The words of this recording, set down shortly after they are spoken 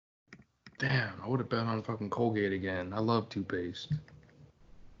Damn, I would have bet on fucking Colgate again. I love toothpaste.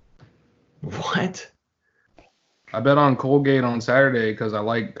 What? I bet on Colgate on Saturday because I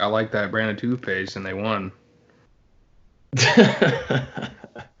like that brand of toothpaste, and they won. I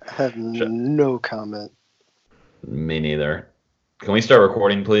have no comment. Me neither. Can we start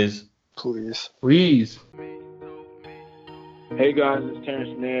recording, please? Please. Please. Hey guys, it's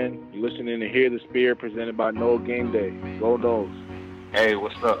Terrence Nan. You're listening to Hear the Spear, presented by Noel Game Day. Go Noles. Hey,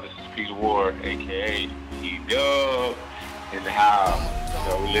 what's up? This is Peter Ward, aka E-Dub, in the house.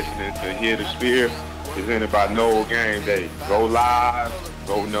 We're listening to Hear the Spear, presented by Noel Game Day. Go live,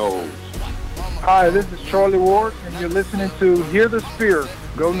 go Noles. Hi, this is Charlie Ward, and you're listening to Hear the Spear.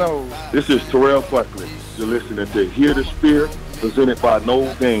 Go Noles. This is Terrell Buckley. You're listening to Hear the Spear, presented by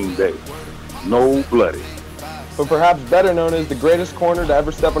Noel Game Day. No Bloody. But perhaps better known as the greatest corner to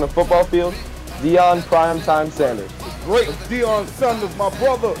ever step on a football field, Deion Primetime Sanders. Great Deion Sanders, my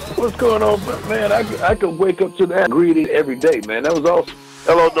brother. What's going on, man? I could wake up to that greeting every day, man. That was awesome.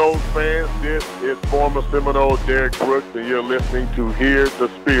 Hello, Noles fans. This is former Seminole Derek Brooks, and you're listening to Hear the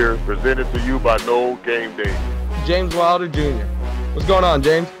Spear, presented to you by Noel Game Day. James Wilder Jr. What's going on,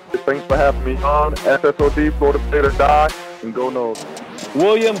 James? Thanks for having me on. FSOD, Florida State or Die, and go Noles.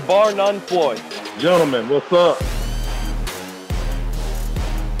 William Bar None Floyd. Gentlemen, what's up?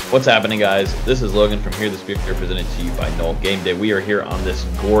 What's happening, guys? This is Logan from Hear the Spear, presented to you by Noel Game Day. We are here on this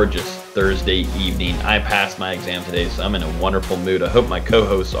gorgeous Thursday evening. I passed my exam today, so I'm in a wonderful mood. I hope my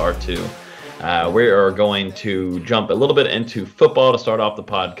co-hosts are too. We are going to jump a little bit into football to start off the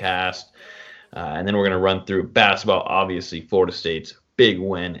podcast, and then we're going to run through basketball. Obviously, Florida State's big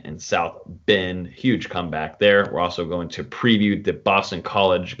win in South Bend, huge comeback there. We're also going to preview the Boston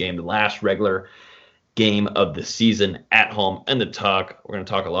College game, the last regular game of the season at home in the Tuck. We're going to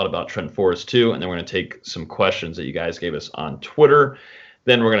talk a lot about Trent Forrest too, and then we're going to take some questions that you guys gave us on Twitter.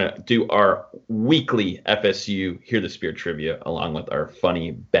 Then we're going to do our weekly FSU Hear the Spear trivia, along with our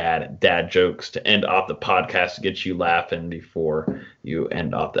funny bad dad jokes to end off the podcast to get you laughing before you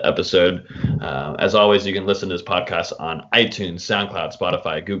end off the episode. As always, you can listen to this podcast on iTunes, SoundCloud,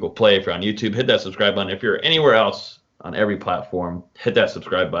 Spotify, Google Play. If you're on YouTube, hit that subscribe button. If you're anywhere else on every platform, hit that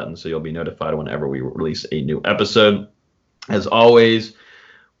subscribe button so you'll be notified whenever we release a new episode. As always,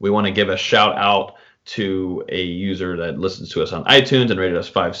 we want to give a shout out to a user that listens to us on iTunes and rated us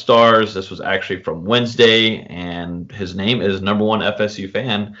 5 stars. This was actually from Wednesday, and his name is number one FSU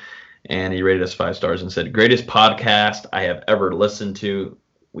fan, and he rated us 5 stars and said, greatest podcast I have ever listened to.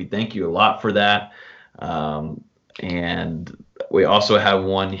 We thank you a lot for that. And we also have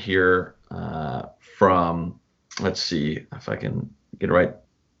one here from, let's see if I can get it right.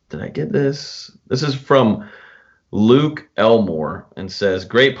 Did I get this? This is from Luke Elmore and says,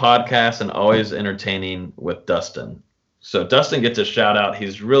 great podcast and always entertaining with Dustin. So Dustin gets a shout out.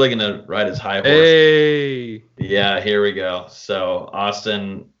 He's really going to ride his high horse. Hey. Yeah, here we go. So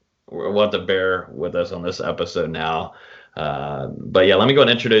Austin, we'll have to bear with us on this episode now. But yeah, let me go and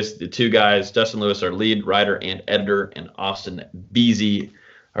introduce the two guys. Dustin Lewis, our lead writer and editor, and Austin Beasy,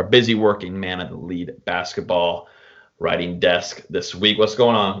 our busy working man at the lead basketball writing desk this week. What's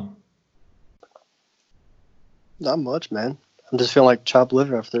going on? Not much, man. I'm just feeling like chopped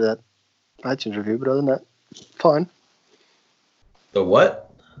liver after that iTunes review, but other than that, fine. The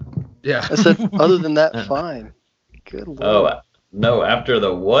what? Yeah. I said, other than that, fine. Good Lord. Oh, no, after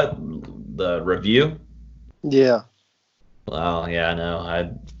the what? The review? Yeah. Well, yeah, no,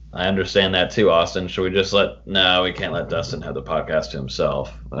 I understand that too, Austin. Should we just no, we can't let Dustin have the podcast to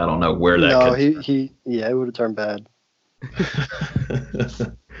himself. I don't know where that No, it would have turned bad.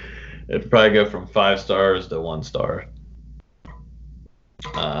 It'd probably go from 5 stars to 1 star.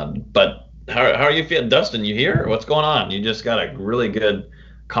 But how are you feeling, Dustin? You here? What's going on? You just got a really good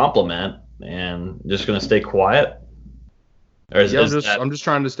compliment, and just gonna stay quiet? Or I'm just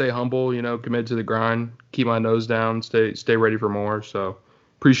trying to stay humble, commit to the grind, keep my nose down, stay ready for more. So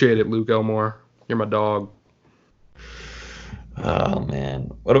appreciate it, Luke Elmore. You're my dog. Oh man,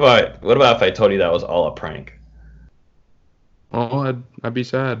 what about if I told you that was all a prank? Oh, I'd be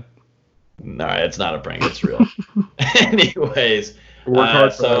sad. No, it's not a prank. It's real. Anyways, work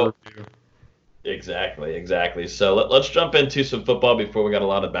hard for Exactly. So let's jump into some football before we got a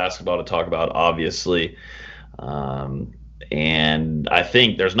lot of basketball to talk about, obviously. And I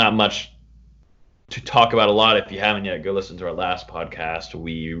think there's not much to talk about a lot. If you haven't yet, go listen to our last podcast.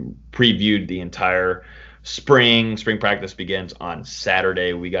 We previewed the entire spring. Spring practice begins on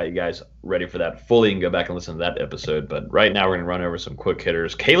Saturday. We got you guys ready for that fully. You can go back and listen to that episode. But right now we're going to run over some quick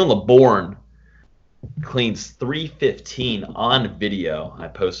hitters. Kalen LeBourne cleans 315 on video. I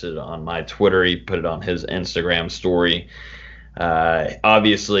posted it on my Twitter. He put it on his Instagram story.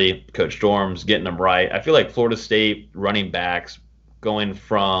 Obviously, Coach Storm's getting them right. I feel like Florida State running backs going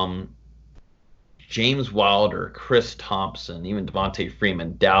from James Wilder, Chris Thompson, even Devontae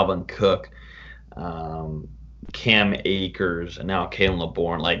Freeman, Dalvin Cook, Cam Akers, and now Kalen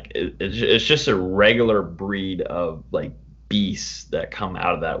LeBourne. Like it's just a regular breed of like beasts that come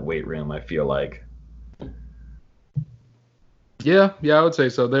out of that weight room. I feel like. Yeah, I would say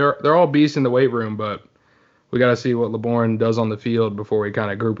so. They're all beasts in the weight room, but we got to see what LeBourne does on the field before we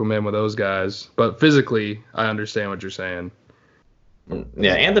kind of group him in with those guys. But physically, I understand what you're saying.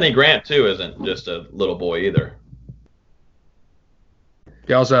 Yeah, Anthony Grant, too, isn't just a little boy either.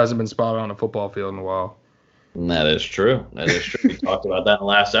 He also hasn't been spotted on a football field in a while. That is true. We talked about that in the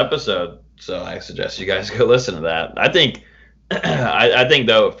last episode, so I suggest you guys go listen to that. I think, I think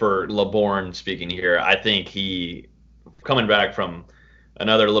though, for LeBourne speaking here, I think he coming back from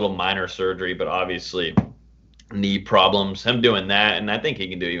another little minor surgery, but obviously knee problems, him doing that, and I think he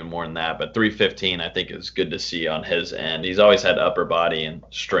can do even more than that, but 315 I think is good to see on his end. He's always had upper body and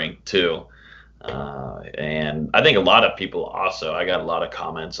strength too, and I think a lot of people also, I got a lot of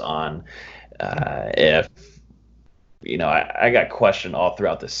comments on if, you know, I got questioned all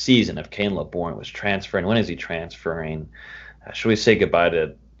throughout the season if Kane LeBourne was transferring. When is he transferring? Should we say goodbye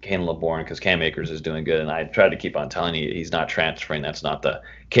to Kane LeBourne because Cam Akers is doing good? And I tried to keep on telling you he's not transferring. That's not the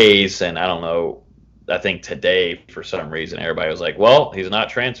case, and I don't know, I think today, for some reason, everybody was like, well, he's not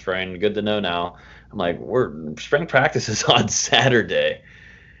transferring. Good to know now. I'm like, spring practice is on Saturday.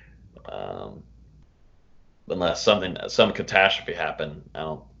 Unless some catastrophe happened, I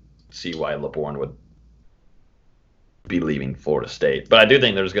don't see why LeBourne would be leaving Florida State. But I do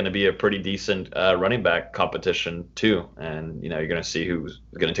think there's going to be a pretty decent running back competition, too. And, you know, you're going to see who's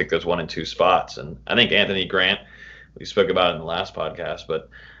going to take those 1 and 2 spots. And I think Anthony Grant, we spoke about it in the last podcast, but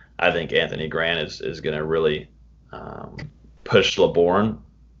I think Anthony Grant is going to really push LeBourne,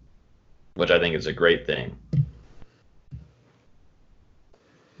 which I think is a great thing.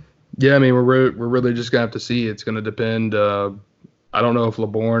 Yeah, I mean, we're really just going to have to see. It's going to depend. I don't know if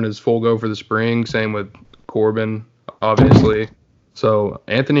LeBourne is full go for the spring. Same with Corbin, obviously. So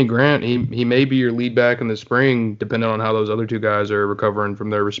Anthony Grant, he may be your lead back in the spring, depending on how those other two guys are recovering from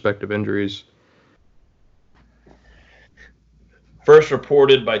their respective injuries. First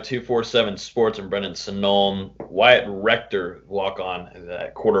reported by 247 Sports and Brendan Sinolm, Wyatt Rector, walk-on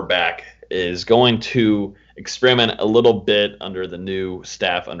quarterback, is going to experiment a little bit under the new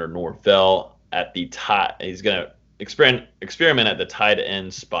staff under Norvell at the he's going to experiment at the tight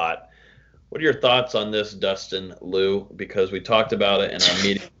end spot. What are your thoughts on this, Dustin, Lou? Because we talked about it in our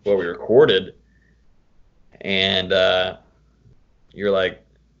meeting before we recorded, and you're like,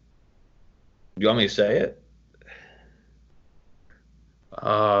 do you want me to say it?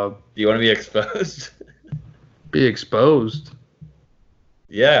 Do you want to be exposed? Be exposed?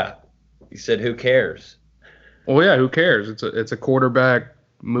 Yeah. You said, who cares? Well, yeah, who cares? It's a quarterback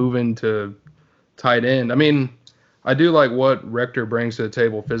moving to tight end. I mean, I do like what Rector brings to the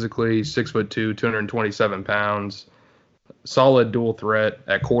table physically. 6'2", 227 pounds. Solid dual threat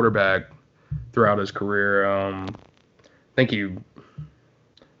at quarterback throughout his career. I think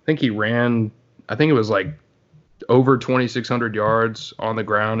he ran, I think it was like over 2,600 yards on the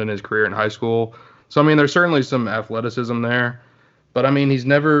ground in his career in high school. So, I mean, there's certainly some athleticism there. But, I mean, he's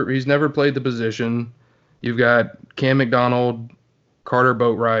never played the position. You've got Cam McDonald, Carter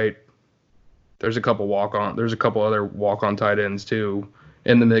Boatwright. There's a couple other walk-on tight ends, too,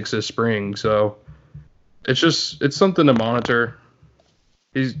 in the mix this spring. So, it's something to monitor.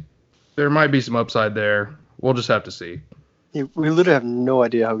 There might be some upside there. We'll just have to see. We literally have no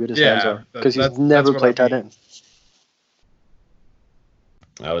idea how good his hands are because he's never played tight end.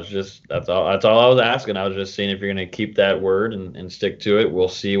 That's all I was asking. I was just seeing if you're going to keep that word and stick to it. We'll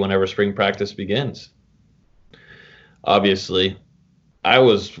see whenever spring practice begins. Obviously, I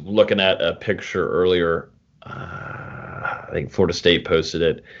was looking at a picture earlier. I think Florida State posted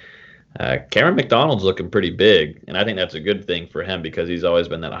it. Cameron McDonald's looking pretty big, and I think that's a good thing for him because he's always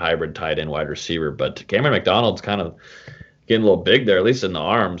been that hybrid tight end wide receiver. But Cameron McDonald's kind of getting a little big there, at least in the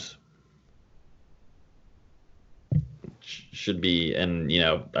arms. Should be, and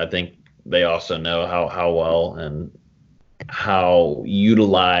I think they also know how well and how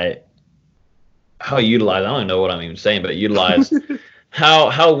utilized. I don't even know what I'm even saying, but utilize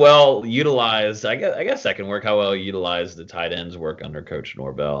how well utilized. I guess that can work. How well utilized the tight ends work under Coach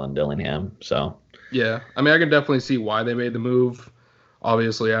Norvell and Dillingham. So yeah, I mean, I can definitely see why they made the move.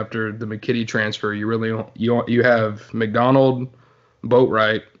 Obviously, after the McKitty transfer, you have McDonald,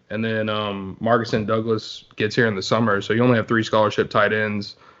 Boatwright, and then Marcus Douglas gets here in the summer. So you only have 3 scholarship tight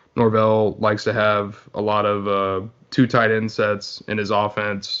ends. Norvell likes to have a lot of 2 tight end sets in his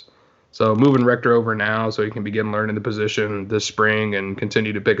offense. So moving Rector over now so he can begin learning the position this spring and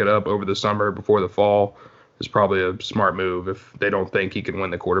continue to pick it up over the summer before the fall is probably a smart move if they don't think he can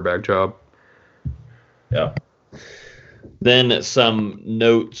win the quarterback job. Yeah. Then some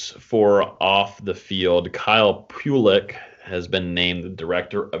notes for off the field. Kyle Pulick has been named the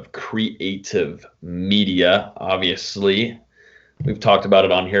director of creative media. Obviously, we've talked about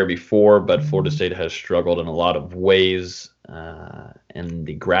it on here before, but Florida State has struggled in a lot of ways. And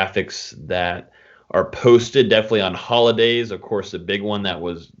the graphics that are posted definitely on holidays. Of course, the big one that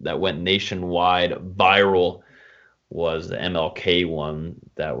went nationwide viral was the MLK one.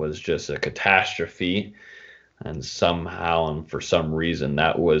 That was just a catastrophe. And somehow and for some reason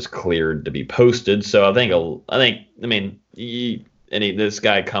that was cleared to be posted. So this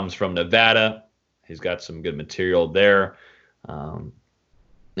guy comes from Nevada. He's got some good material there. And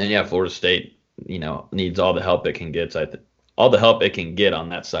yeah, Florida State, needs all the help it can get. All the help it can get on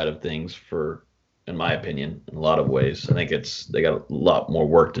that side of things in my opinion, in a lot of ways. I think they got a lot more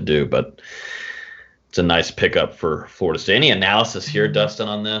work to do, but it's a nice pickup for Florida State. Any analysis here, Dustin,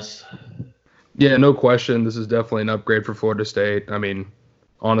 on this? Yeah, no question. This is definitely an upgrade for Florida State. I mean,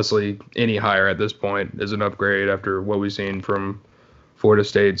 honestly, any hire at this point is an upgrade after what we've seen from Florida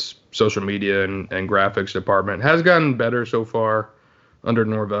State's social media and graphics department. Has gotten better so far under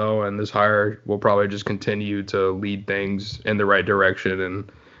Norvell, and this hire will probably just continue to lead things in the right direction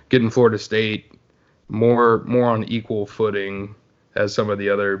and getting Florida State more on equal footing as some of the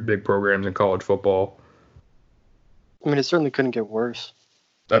other big programs in college football. I mean, it certainly couldn't get worse.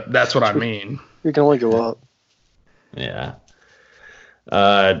 That's what I mean. You can only go up. Yeah.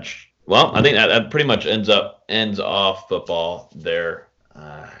 Well, I think that pretty much ends off football there.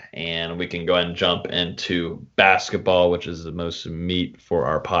 And we can go ahead and jump into basketball, which is the most meat for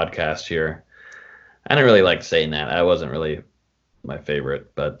our podcast here. I didn't really like saying that. I wasn't really my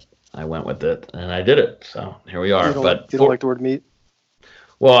favorite, but I went with it and I did it. So here we are. You don't like the word meat?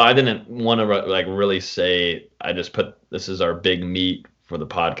 Well, I didn't want to really say. I just put this is our big meat for the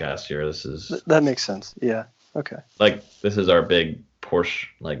podcast here. That makes sense. Yeah. Okay. This is our big portion,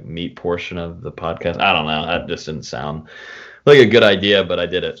 meat portion of the podcast. I don't know. That just didn't sound like a good idea, but I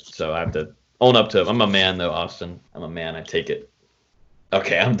did it. So I have to own up to it. I'm a man, though, Austin. I'm a man. I take it.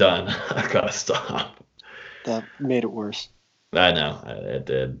 Okay, I'm done. I gotta stop. That made it worse. I know. It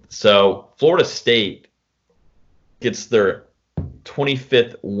did. So Florida State gets their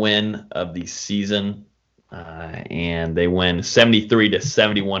 25th win of the season. And they win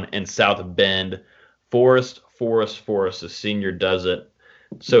 73-71 in South Bend. Forrest, the senior, does it.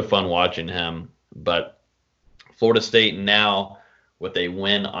 So fun watching him. But Florida State now, with a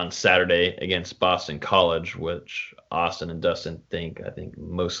win on Saturday against Boston College, which Austin and Dustin I think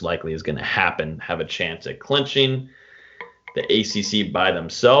most likely is going to happen, have a chance at clinching the ACC by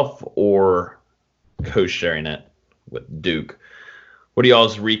themselves or co-sharing it with Duke. What do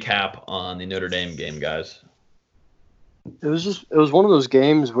y'all's recap on the Notre Dame game, guys? It was one of those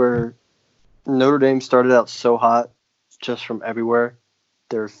games where Notre Dame started out so hot just from everywhere.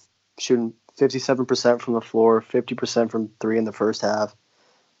 They're shooting 57% from the floor, 50% from three in the first half.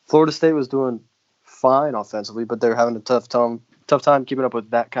 Florida State was doing fine offensively, but they're having a tough time keeping up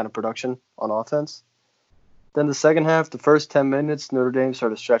with that kind of production on offense. Then the second half, the first 10 minutes, Notre Dame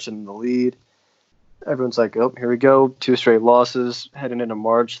started stretching the lead. Everyone's like, oh, here we go. 2 straight losses heading into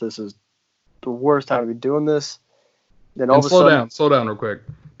March. This is the worst time to be doing this. Then all of a sudden, slow down real quick,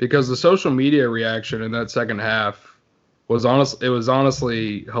 because the social media reaction in that second half was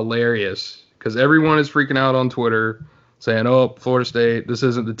honestly hilarious, because everyone is freaking out on Twitter saying, oh, Florida State, this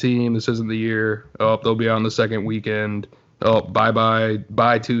isn't the team, this isn't the year. Oh, they'll be on the second weekend. Oh,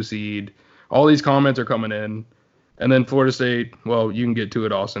 bye 2 seed. All these comments are coming in. And then Florida State, well, you can get to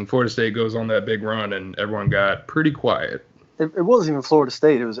it, Austin. Florida State goes on that big run, and everyone got pretty quiet. It wasn't even Florida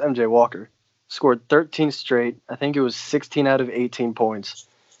State. It was MJ Walker. Scored 13 straight. I think it was 16 out of 18 points.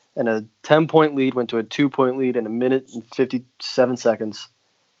 And a 10-point lead went to a 2-point lead in a minute and 57 seconds.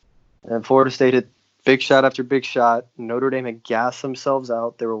 And Florida State hit big shot after big shot. Notre Dame had gassed themselves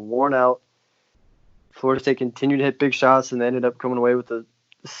out. They were worn out. Florida State continued to hit big shots, and they ended up coming away with a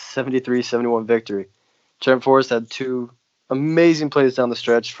 73-71 victory. Trent Forrest had 2 amazing plays down the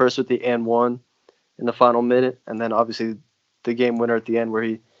stretch. First with the and one in the final minute, and then obviously the game winner at the end where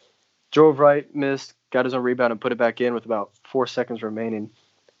he drove right, missed, got his own rebound, and put it back in with about 4 seconds remaining.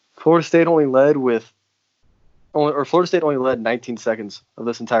 Florida State only led 19 seconds of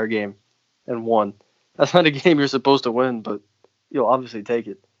this entire game and won. That's not a game you're supposed to win, but you'll obviously take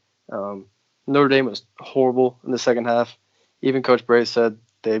it. Notre Dame was horrible in the second half. Even Coach Bray said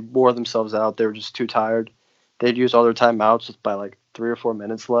they wore themselves out. They were just too tired. they'd use all their timeouts with by like 3 or 4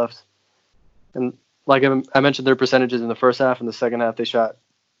 minutes left. And like I mentioned, their percentages in the first half and the second half, they shot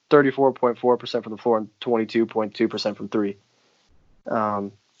 34.4% from the floor and 22.2% from three.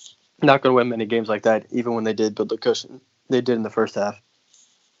 Not going to win many games like that, even when they did build the cushion. They did in the first half.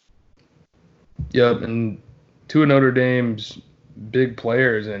 Yep, and two of Notre Dame's big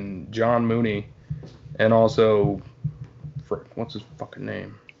players, and John Mooney, and also, what's his fucking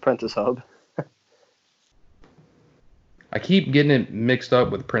name? Prentice Hub. I keep getting it mixed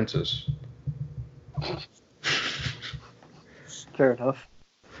up with Princess. Fair enough.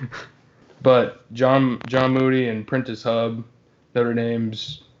 But John Moody and Prentice Hub, Notre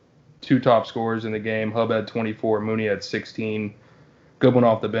Dame's two top scorers in the game. Hub had 24, Mooney had 16. Goodwin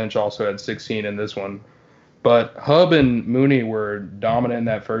off the bench also had 16 in this one. But Hub and Mooney were dominant in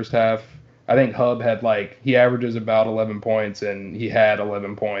that first half. I think Hub had he averages about 11 points, and he had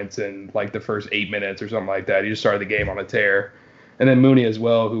 11 points in the first 8 minutes or something like that. He just started the game on a tear. And then Mooney as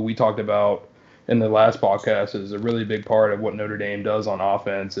well, who we talked about in the last podcast, is a really big part of what Notre Dame does on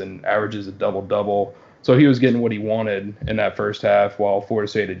offense and averages a double-double. So he was getting what he wanted in that first half while Florida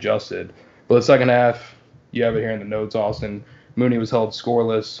State adjusted. But the second half, you have it here in the notes, Austin, Mooney was held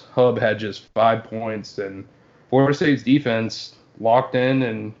scoreless. Hub had just 5 points, and Florida State's defense locked in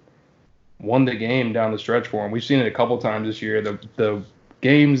and won the game down the stretch for him. We've seen it a couple times this year. The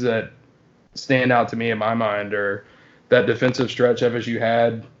games that stand out to me in my mind are that defensive stretch FSU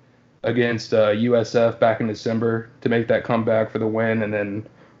had against USF back in December to make that comeback for the win, and then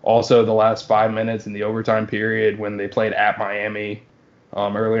also the last 5 minutes in the overtime period when they played at Miami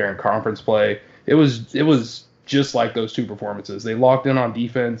earlier in conference play. It was just like those two performances. They locked in on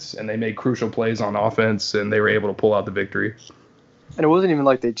defense, and they made crucial plays on offense, and they were able to pull out the victory. And it wasn't even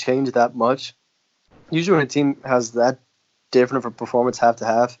like they changed that much. Usually when a team has that different of a performance half to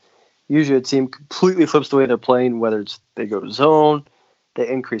half, usually a team completely flips the way they're playing, whether it's they go zone, they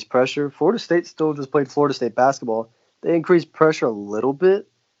increase pressure. Florida State still just played Florida State basketball. They increased pressure a little bit,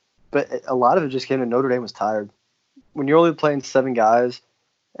 but a lot of it just came to Notre Dame was tired. When you're only playing 7 guys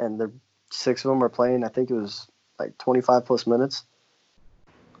and 6 of them are playing, I think it was 25-plus minutes.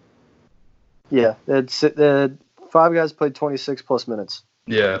 Yeah, they had 5 guys played 26-plus minutes.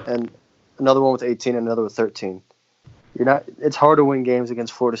 Yeah. And another one with 18 and another with 13. It's hard to win games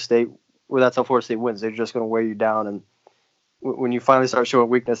against Florida State where that's how Florida State wins. They're just going to wear you down, and when you finally start showing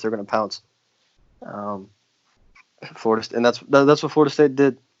weakness, they're going to pounce. And that's what Florida State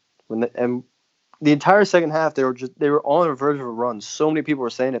did. And the entire second half, they were on the verge of a run. So many people were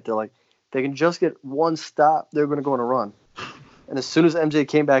saying it. They're like, they can just get one stop, they're going to go on a run. And as soon as MJ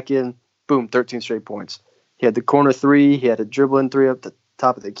came back in, boom, 13 straight points. He had the corner 3, he had a dribbling 3 up the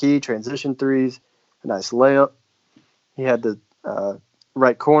top of the key, transition 3s, a nice layup. He had the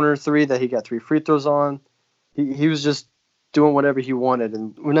right corner 3 that he got 3 free throws on. He was just doing whatever he wanted.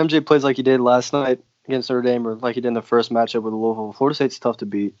 And when MJ plays like he did last night against Notre Dame, or like he did in the first matchup with Louisville, Florida State's tough to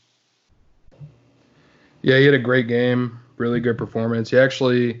beat. Yeah, he had a great game, really good performance. He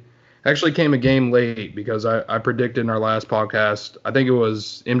actually came a game late because I predicted in our last podcast, I think it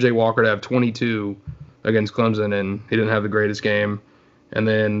was MJ Walker to have 22 against Clemson, and he didn't have the greatest game. And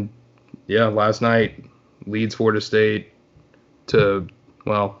then, last night leads Florida State to,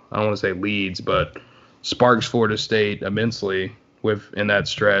 well, I don't want to say leads, but sparks Florida State immensely in that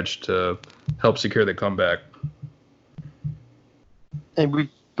stretch to help secure the comeback. And we've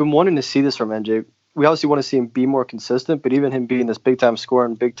been wanting to see this from MJ. We obviously want to see him be more consistent, but even him being this big-time scorer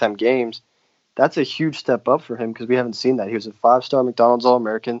in big-time games, that's a huge step up for him because we haven't seen that. He was a 5-star McDonald's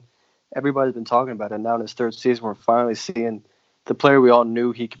All-American. Everybody's been talking about it. Now in his 3rd season, we're finally seeing the player we all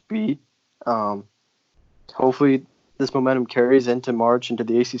knew he could be. Hopefully this momentum carries into March, into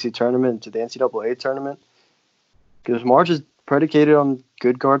the ACC tournament, into the NCAA tournament. Because March is predicated on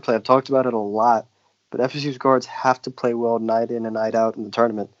good guard play. I've talked about it a lot. But FSU's guards have to play well night in and night out in the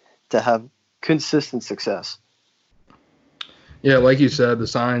tournament to have consistent success. Yeah, like you said, the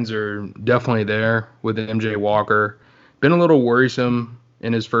signs are definitely there with MJ Walker. Been a little worrisome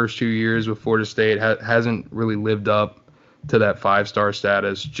in his first 2 years with Florida State. Hasn't really lived up to that 5-star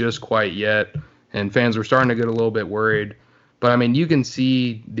status just quite yet. And fans were starting to get a little bit worried. But, I mean, you can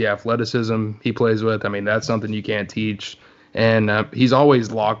see the athleticism he plays with. I mean, that's something you can't teach. And he's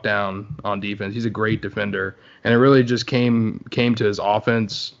always locked down on defense. He's a great defender. And it really just came to his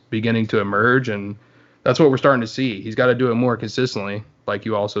offense beginning to emerge, and that's what we're starting to see. He's got to do it more consistently, like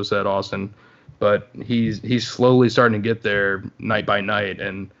you also said, Austin. But he's slowly starting to get there night by night.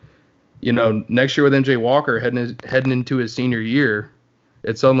 And, next year with MJ Walker heading into his senior year,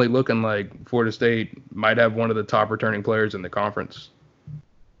 it's suddenly looking like Florida State might have one of the top returning players in the conference.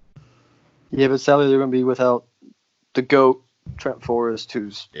 Yeah, but sadly they're going to be without the GOAT, Trent Forrest,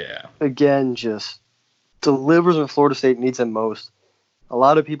 who's, Yeah. again, just delivers when Florida State needs him most. A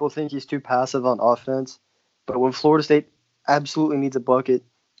lot of people think he's too passive on offense, but when Florida State absolutely needs a bucket,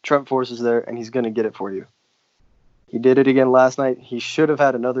 Trent Forrest is there, and he's going to get it for you. He did it again last night. He should have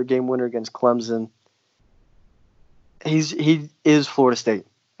had another game winner against Clemson. He is Florida State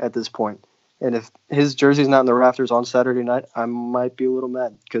at this point. And if his jersey's not in the rafters on Saturday night, I might be a little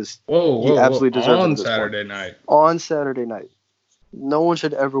mad because he absolutely deserves it. On Saturday night. On Saturday night. No one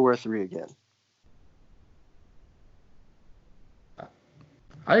should ever wear 3 again.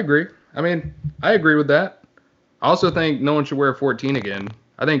 I agree. I mean, I agree with that. I also think no one should wear 14 again.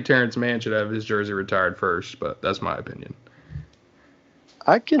 I think Terrence Mann should have his jersey retired first, but that's my opinion.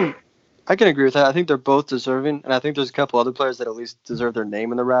 I can agree with that. I think they're both deserving, and I think there's a couple other players that at least deserve their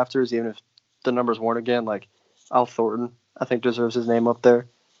name in the rafters, even if the numbers weren't again. Like Al Thornton, I think deserves his name up there,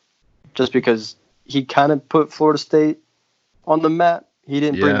 just because he kind of put Florida State on the map. He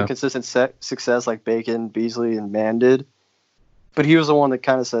didn't bring the consistent success like Bacon, Beasley, and Mann did, but he was the one that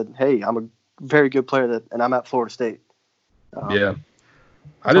kind of said, "Hey, I'm a very good player, and I'm at Florida State."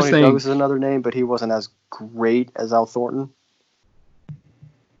 I just think Douglas is another name, but he wasn't as great as Al Thornton.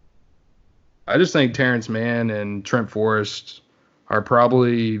 I just think Terrence Mann and Trent Forrest are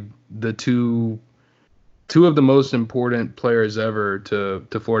probably the two of the most important players ever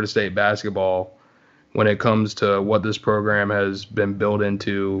to Florida State basketball when it comes to what this program has been built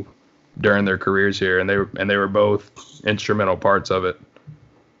into during their careers here, and they were both instrumental parts of it.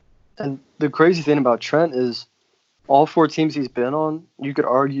 And the crazy thing about Trent is all 4 teams he's been on, you could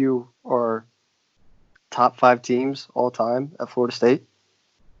argue are top 5 teams all time at Florida State.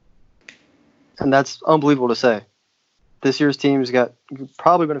 And that's unbelievable to say. This year's team's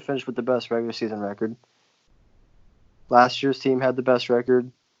probably going to finish with the best regular season record. Last year's team had the best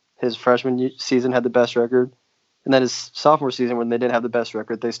record. His freshman season had the best record. And then his sophomore season, when they didn't have the best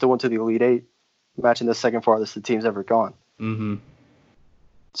record, they still went to the Elite 8, matching the second farthest the team's ever gone. Mm-hmm.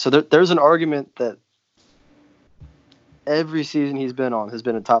 So there's an argument that every season he's been on has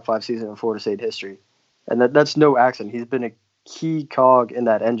been a top 5 season in Florida State history. And that's no accident. He's been a key cog in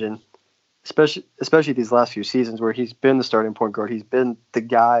that engine, especially these last few seasons where he's been the starting point guard. He's been the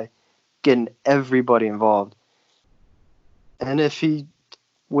guy getting everybody involved. And if he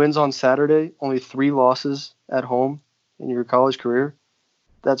wins on Saturday, only 3 losses at home in your college career,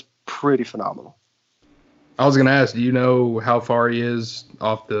 that's pretty phenomenal. I was going to ask, do you know how far he is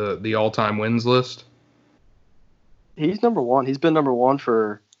off the all-time wins list? He's number 1. He's been number 1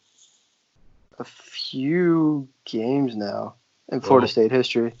 for a few games now in Florida State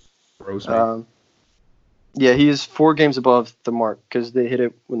history. Yeah, he is 4 games above the mark because they hit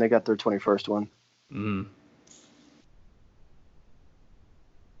it when they got their 21st one. Mm.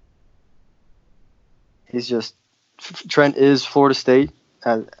 He's just Trent is Florida State.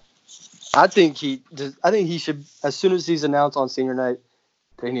 I think he should, as soon as he's announced on senior night,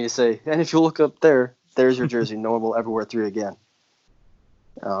 they need to say, and if you look up there, there's your jersey. No one will ever wear 3 again.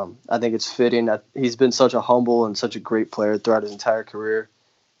 I think it's fitting that he's been such a humble and such a great player throughout his entire career.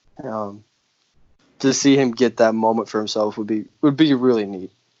 To see him get that moment for himself would be really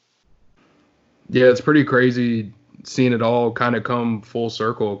neat. Yeah, it's pretty crazy seeing it all kind of come full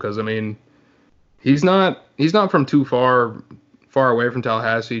circle because, I mean, he's not from too far away from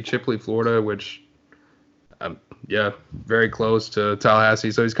Tallahassee, Chipley, Florida, which, very close to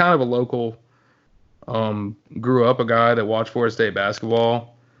Tallahassee. So he's kind of a local. Grew up a guy that watched Florida State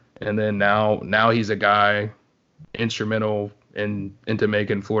basketball, and then now he's a guy instrumental into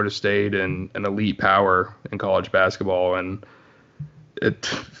making Florida State an elite power in college basketball, and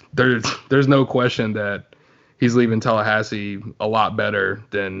there's no question that he's leaving Tallahassee a lot better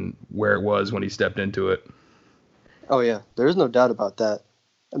than where it was when he stepped into it. Oh yeah, there's no doubt about that.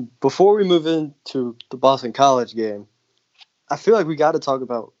 Before we move into the Boston College game, I feel like we got to talk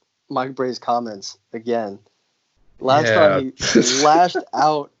about Mike Bray's comments again. Last time he lashed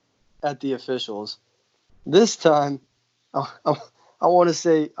out at the officials. This time, I want to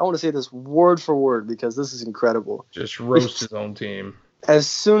say this word for word because this is incredible. Just roast his own team. As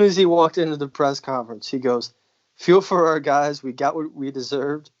soon as he walked into the press conference, he goes, "Feel for our guys. We got what we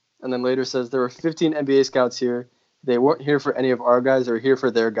deserved." And then later says, "There were 15 NBA scouts here. They weren't here for any of our guys. They were here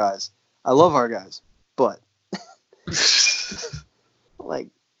for their guys. I love our guys, but like,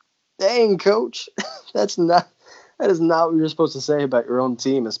 dang, coach, that is not what you're supposed to say about your own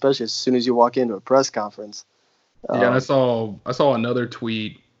team, especially as soon as you walk into a press conference." Yeah, and I saw another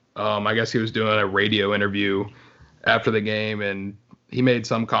tweet. I guess he was doing a radio interview after the game, and he made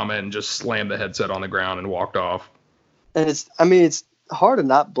some comment and just slammed the headset on the ground and walked off. And it's hard to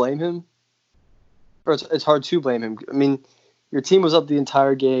not blame him or it's hard to blame him. I mean, your team was up the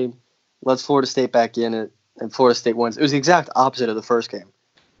entire game, lets Florida State back in it, and Florida State wins. It was the exact opposite of the first game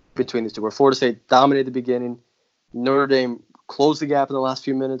between these two, where Florida State dominated the beginning, Notre Dame closed the gap in the last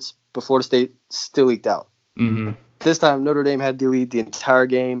few minutes, but Florida State still leaked out. Mm-hmm. This time, Notre Dame had the lead the entire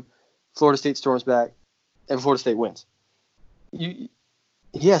game. Florida State storms back, and Florida State wins. He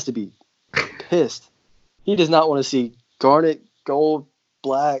has to be pissed. He does not want to see garnet, gold,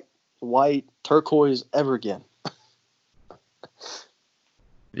 black, white, turquoise ever again.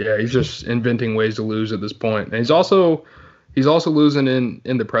 Yeah, he's just inventing ways to lose at this point. And he's also losing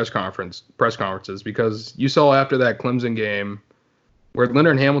in the press conferences, because you saw after that Clemson game where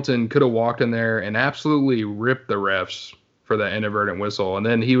Leonard Hamilton could have walked in there and absolutely ripped the refs for that inadvertent whistle, and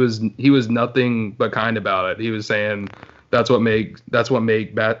then he was nothing but kind about it. He was saying that's what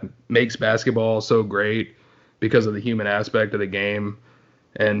makes basketball so great, because of the human aspect of the game.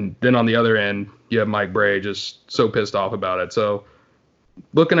 And then on the other end, you have Mike Brey just so pissed off about it. So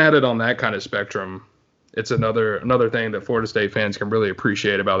looking at it on that kind of spectrum, it's another thing that Florida State fans can really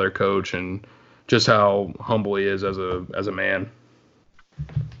appreciate about their coach, and just how humble he is as a man.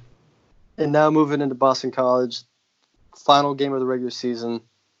 And now moving into Boston College, final game of the regular season,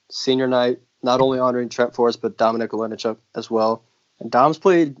 senior night, not only honoring Trent Forrest, but Dominic Olenichuk as well. And Dom's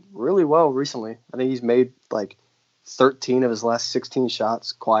played really well recently. I think he's made like 13 of his last 16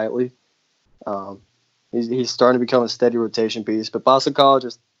 shots quietly. He's starting to become a steady rotation piece. But Boston College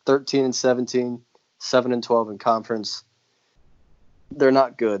is 13-17, 7-12 in conference. They're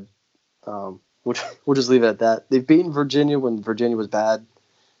not good. We'll just leave it at that. They've beaten Virginia when Virginia was bad.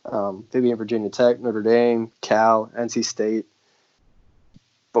 They beat Virginia Tech, Notre Dame, Cal, NC State.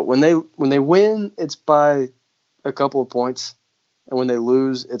 But when they win, it's by a couple of points, and when they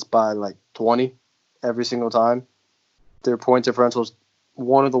lose, it's by like 20 every single time. Their point differential is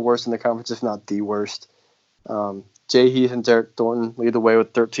one of the worst in the conference, if not the worst. Jay Heath and Derek Thornton lead the way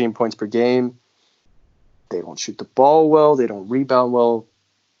with 13 points per game. They don't shoot the ball well. They don't rebound well.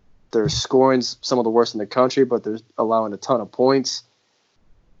 They're scoring some of the worst in the country, but they're allowing a ton of points.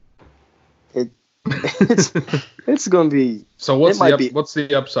 It's going to be. So what's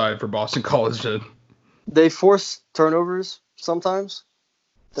the upside for Boston College then? They force turnovers sometimes.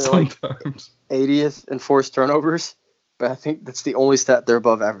 They're like 80th in forced turnovers, but I think that's the only stat they're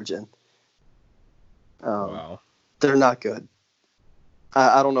above average in. Wow. They're not good.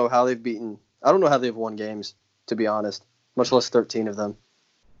 I don't know how they've beaten. I don't know how they've won games, to be honest, much less 13 of them,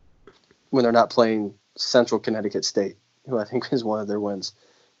 when they're not playing Central Connecticut State, who I think is one of their wins.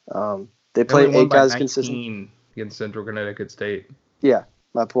 They play 8 guys consistent against Central Connecticut State. Yeah,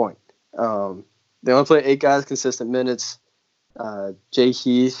 my point. They only play 8 guys consistent minutes. Jay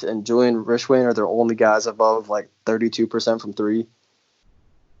Heath and Julian Rishwain are their only guys above like 32% from 3.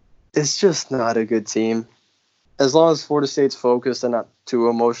 It's just not a good team. As long as Florida State's focused and not too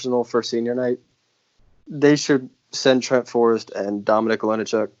emotional for senior night, they should send Trent Forrest and Dominic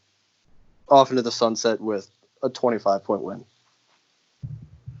Olenichuk off into the sunset with a 25-point win.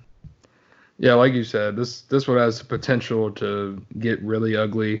 Yeah, like you said, this one has the potential to get really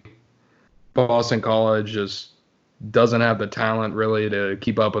ugly. Boston College just doesn't have the talent really to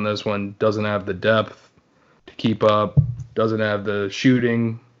keep up on this one, doesn't have the depth to keep up, doesn't have the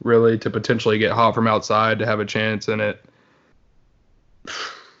shooting really to potentially get hot from outside to have a chance in it.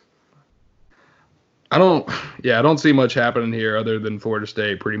 I don't see much happening here other than Florida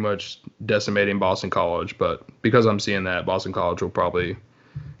State pretty much decimating Boston College, but because I'm seeing that, Boston College will probably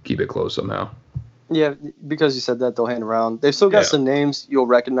keep it close somehow. Yeah, because you said that, they'll hang around. They've still got some names you'll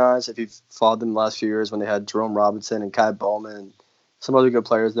recognize if you've followed them the last few years when they had Jerome Robinson and Kai Bowman and some other good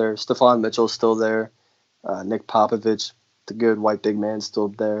players there. Stephon Mitchell's still there. Nick Popovich, the good white big man, still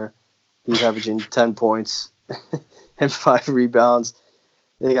there. He's averaging 10 points and 5 rebounds.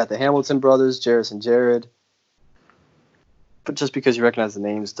 They got the Hamilton brothers, Jarris and Jared. But just because you recognize the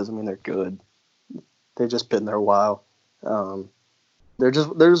names doesn't mean they're good. They've just been there a while. They're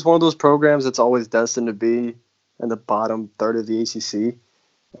just one of those programs that's always destined to be in the bottom third of the ACC,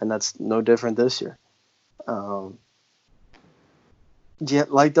 and that's no different this year.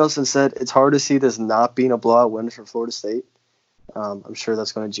 Like Dustin said, it's hard to see this not being a blowout win for Florida State. I'm sure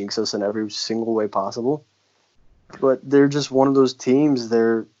that's going to jinx us in every single way possible. But they're just one of those teams.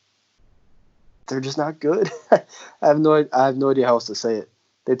 They're just not good. I have no idea how else to say it.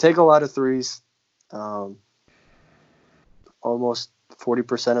 They take a lot of threes. Almost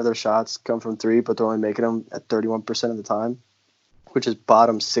 40% of their shots come from 3, but they're only making them at 31% of the time, which is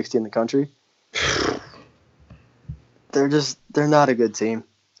bottom 60 in the country. They're not a good team.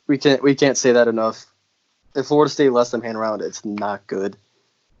 We can't say that enough. If Florida State lets them hang around, it's not good.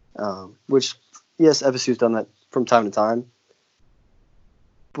 Which, Yes, FSU's done that from time to time.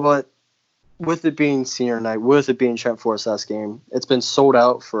 But with it being senior night, with it being Trent Forrest's game, it's been sold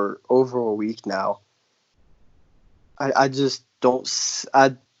out for over a week now. I just don't –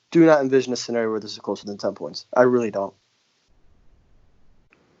 I do not envision a scenario where this is closer than 10 points. I really don't.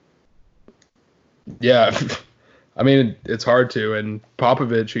 Yeah, I mean, it's hard to. And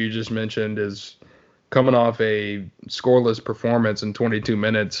Popovich, who you just mentioned, is coming off a scoreless performance in 22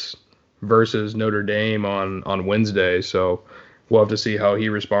 minutes versus Notre Dame on Wednesday. So we'll have to see how he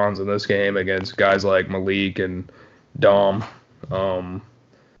responds in this game against guys like Malik and Dom.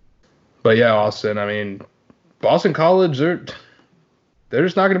 But yeah, Austin, I mean, Boston College, they're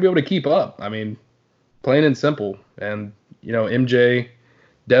just not going to be able to keep up. I mean, plain and simple. And, you know, MJ,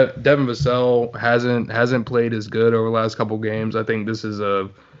 Devin Vassell hasn't played as good over the last couple games. I think this is a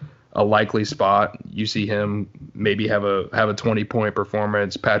likely spot. You see him maybe have a 20-point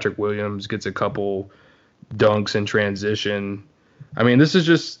performance. Patrick Williams gets a couple dunks in transition. I mean, this is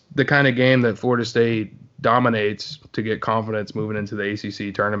just the kind of game that Florida State dominates to get confidence moving into the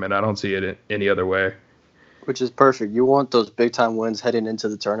ACC tournament. I don't see it any other way. Which is perfect. You want those big-time wins heading into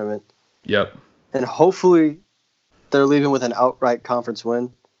the tournament. Yep. And hopefully they're leaving with an outright conference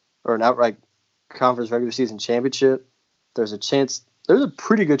win or an outright conference regular season championship. There's a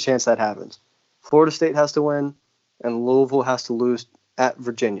pretty good chance that happens. Florida State has to win, and Louisville has to lose at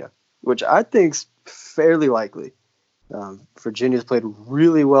Virginia, which I think is fairly likely. Virginia's played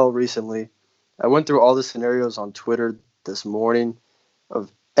really well recently. I went through all the scenarios on Twitter this morning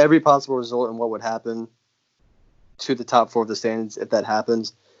of every possible result and what would happen to the top 4 of the standings if that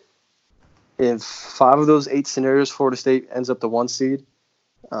happens. In 5 of those 8 scenarios, Florida State ends up the 1 seed.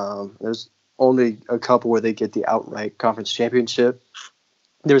 There's only a couple where they get the outright conference championship.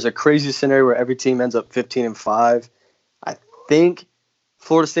 There's a crazy scenario where every team ends up 15-5. I think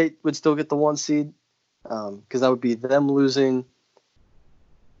Florida State would still get the 1 seed because that would be them losing,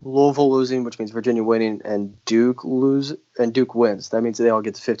 Louisville losing, which means Virginia winning, and Duke wins. That means they all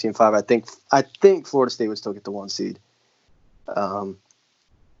get to 15-5. I think Florida State would still get the 1 seed.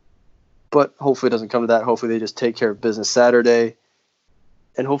 But hopefully it doesn't come to that. Hopefully they just take care of business Saturday.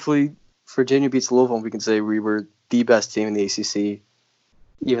 And hopefully Virginia beats Louisville and we can say we were the best team in the ACC,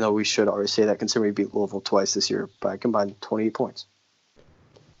 even though we should already say that considering we beat Louisville twice this year by a combined 28 points.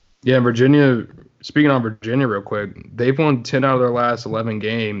 Yeah, Virginia, speaking on Virginia real quick, they've won 10 out of their last 11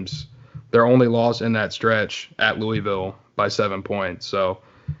 games. Their only loss in that stretch at Louisville by 7 points. So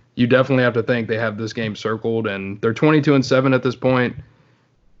you definitely have to think they have this game circled, and they're 22-7 at this point.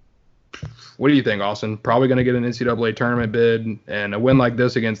 What do you think, Austin? Probably going to get an NCAA tournament bid, and a win like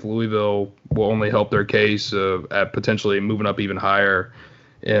this against Louisville will only help their case at potentially moving up even higher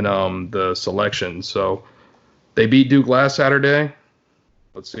in the selection. So they beat Duke last Saturday.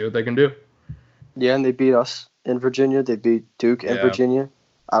 Let's see what they can do. Yeah, and they beat us in Virginia. They beat Duke in Virginia.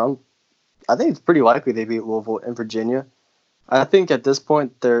 I think it's pretty likely they beat Louisville in Virginia. I think at this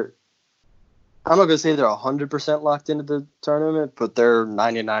point I'm not going to say they're 100% locked into the tournament, but they're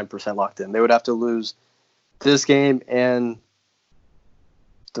 99% locked in. They would have to lose this game and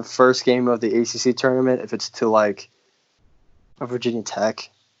the first game of the ACC tournament if it's to like a Virginia Tech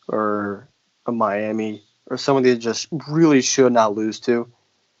or a Miami or someone they just really should not lose to.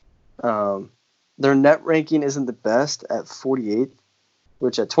 Their net ranking isn't the best at 48th,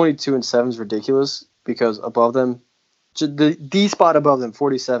 which at 22-7 is ridiculous because above them, the spot above them,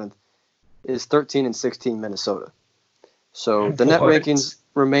 47th, is 13-16 Minnesota. So the net rankings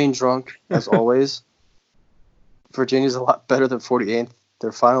remain drunk as always. Virginia's a lot better than 48th.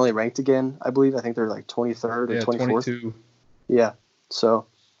 They're finally ranked again, I believe. I think they're like 23rd or 24th. 22. Yeah. So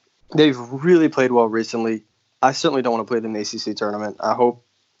they've really played well recently. I certainly don't want to play them in the ACC tournament.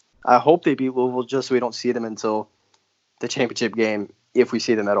 I hope they beat Louisville just so we don't see them until the championship game, if we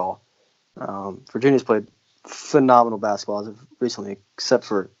see them at all. Virginia's played phenomenal basketball as of recently, except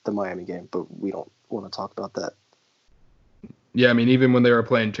for the Miami game, but we don't want to talk about that. Yeah, I mean, even when they were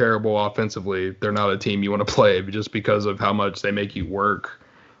playing terrible offensively, they're not a team you want to play just because of how much they make you work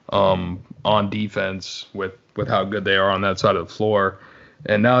on defense with how good they are on that side of the floor.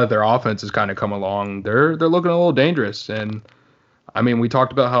 And now that their offense has kind of come along, they're looking a little dangerous. And I mean, we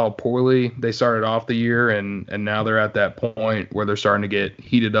talked about how poorly they started off the year, and now they're at that point where they're starting to get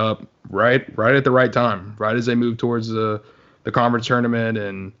heated up right at the right time, right as they move towards the conference tournament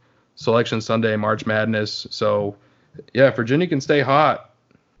and Selection Sunday, March Madness. So, yeah, Virginia can stay hot.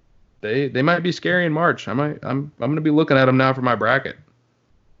 They might be scary in March. I'm going to be looking at them now for my bracket.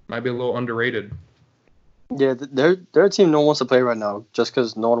 Might be a little underrated. Yeah, they're a team no one wants to play right now just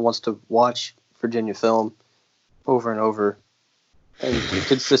because no one wants to watch Virginia film over and over. and you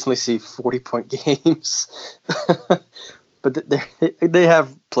consistently see 40-point games. But they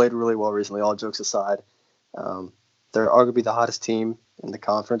have played really well recently, all jokes aside. They're arguably the hottest team in the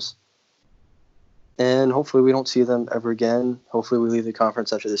conference. And hopefully we don't see them ever again. Hopefully we leave the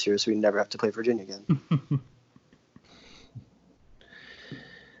conference after this year so we never have to play Virginia again.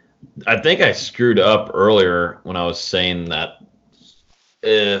 I think I screwed up earlier when I was saying that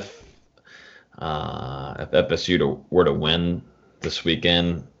if FSU were to win this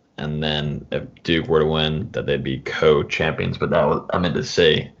weekend, and then if Duke were to win, that they'd be co-champions. But I meant to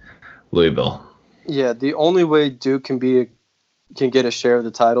say Louisville. Yeah, the only way Duke can get a share of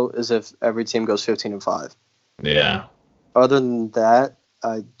the title is if every team goes 15-5. Yeah. Other than that,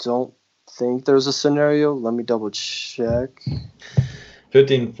 I don't think there's a scenario. Let me double check.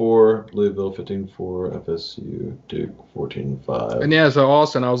 15-4 Louisville, 15-4 FSU, Duke 14-5. And yeah, so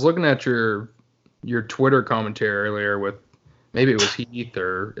Austin, I was looking at your Twitter commentary earlier with, maybe it was Heath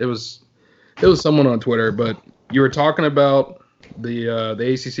or it was someone on Twitter, but you were talking about the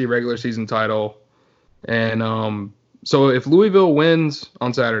ACC regular season title, and so if Louisville wins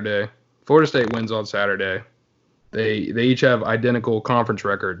on Saturday, Florida State wins on Saturday, they each have identical conference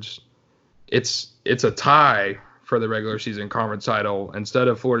records. It's a tie for the regular season conference title instead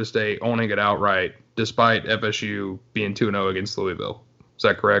of Florida State owning it outright, despite FSU being 2-0 against Louisville. Is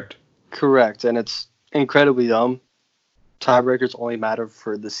that correct? Correct, and it's incredibly dumb. Tiebreakers only matter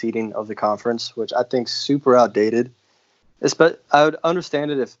for the seeding of the conference, which I think is super outdated. I would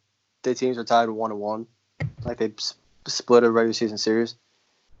understand it if the teams are tied 1-1, like they split a regular season series.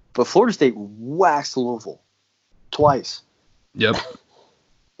 But Florida State waxed Louisville twice. Yep.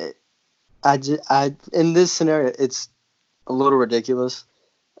 In this scenario, it's a little ridiculous.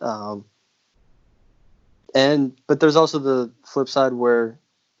 But there's also the flip side where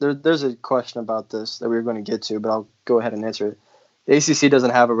there's a question about this that we were going to get to, but I'll go ahead and answer it. The ACC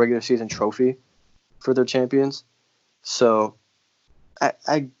doesn't have a regular season trophy for their champions, so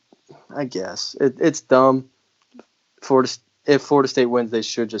I guess it's dumb. If Florida State wins, they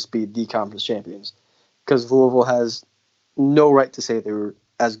should just be the conference champions, because Louisville has no right to say they were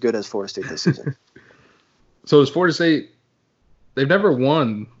as good as Florida State this season. So is Florida State? They've never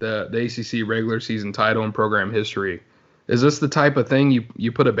won the ACC regular season title in program history. Is this the type of thing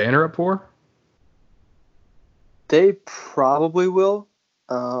you put a banner up for? They probably will.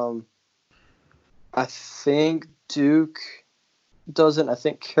 I think Duke doesn't. I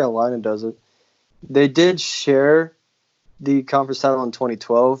think Carolina does it. They did share the conference title in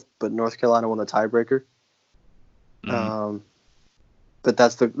 2012, but North Carolina won the tiebreaker. Mm-hmm. But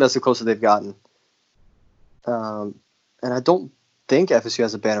that's the closest they've gotten. And I don't think FSU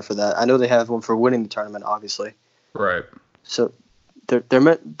has a banner for that. I know they have one for winning the tournament, obviously. Right. So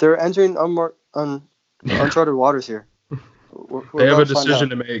they're entering uncharted waters here. They have a decision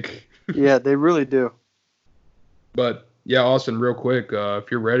to make. Yeah, they really do. But yeah, Austin, real quick,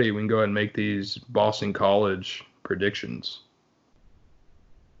 if you're ready, we can go ahead and make these Boston College predictions.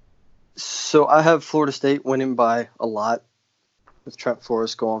 So I have Florida State winning by a lot, with Trent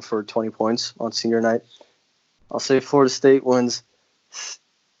Forrest going for 20 points on senior night. I'll say Florida State wins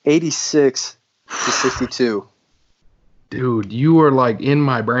 86-62. Dude, you are like in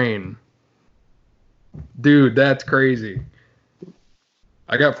my brain. Dude, that's crazy.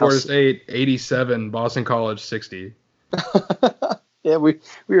 I got Florida State 87, Boston College 60. Yeah, we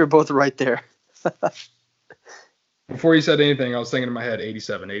were both right there. Before you said anything, I was thinking in my head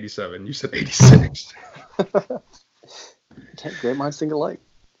 87. You said 86. Great minds think alike.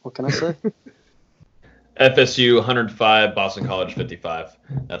 What can I say? FSU 105, Boston College 55.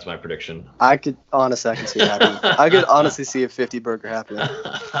 That's my prediction. I could honestly see it happening. I could honestly see a 50-burger happening.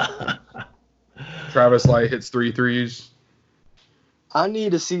 Travis Light hits 3 threes. I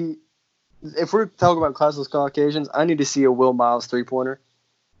need to see, if we're talking about classless Caucasians, I need to see a Will Miles 3-pointer.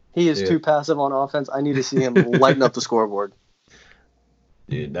 He is too passive on offense. I need to see him lighten up the scoreboard.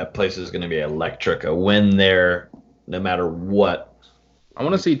 Dude, that place is going to be electric. A win there, no matter what. I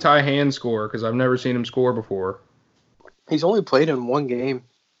want to see Ty Hand score because I've never seen him score before. He's only played in one game.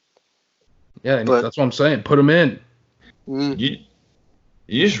 Yeah, that's what I'm saying. Put him in. You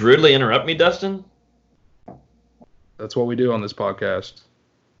just rudely interrupt me, Dustin? That's what we do on this podcast.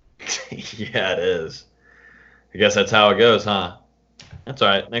 Yeah, it is. I guess that's how it goes, huh? That's all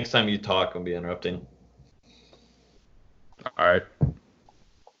right. Next time you talk, I'll be interrupting. All right.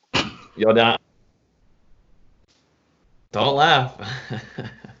 Yo, don't laugh.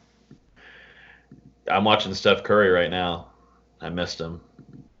 I'm watching Steph Curry right now. I missed him.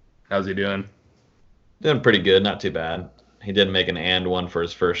 How's he doing? Doing pretty good. Not too bad. He did make an and one for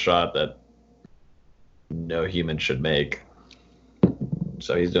his first shot that no human should make.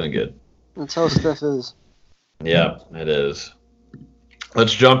 so he's doing good. That's how Steph is. Yeah, it is.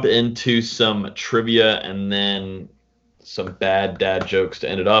 Let's jump into some trivia and then some bad dad jokes to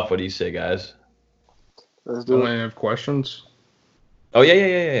end it off. What do you say, guys? Let's Do do we it. have questions? Oh,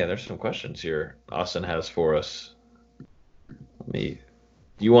 yeah. There's some questions here Austin has for us.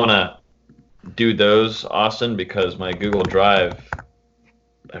 You want to do those, Austin? Because my Google Drive,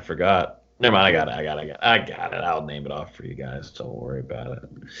 I forgot. Never mind, I got it. I'll name it off for you guys. Don't worry about it.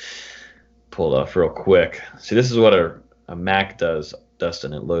 Pull it off real quick. See, this is what a Mac does,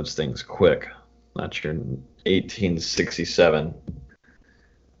 Dustin. It loads things quick. Not your 1867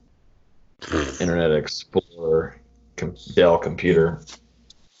 Internet Explorer Dell computer.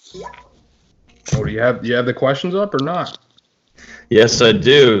 Oh, do you have the questions up or not? Yes, I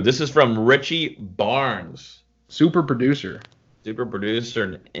do. This is from Richie Barnes. Super producer. Super producer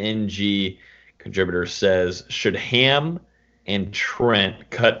and NG contributor says, should Ham and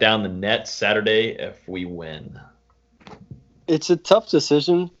Trent cut down the net Saturday if we win? It's a tough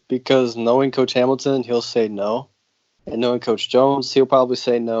decision because knowing Coach Hamilton, he'll say no. And knowing Coach Jones, he'll probably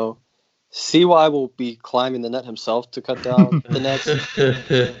say no. CY will be climbing the net himself to cut down the nets.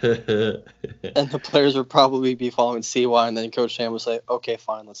 And the players will probably be following CY, and then Coach Ham will say, okay,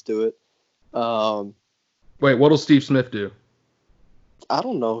 fine, let's do it. Wait, what'll Steve Smith do? I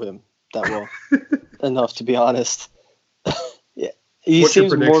don't know him that well enough, to be honest. Yeah, he What's your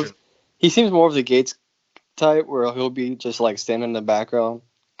seems prediction? more of the Gates type, where he'll be just like standing in the background,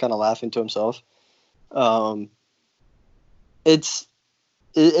 kind of laughing to himself.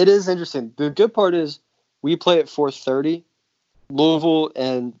 It is interesting. The good part is we play at 4:30. Louisville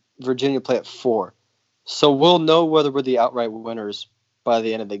and Virginia play at 4. So we'll know whether we're the outright winners by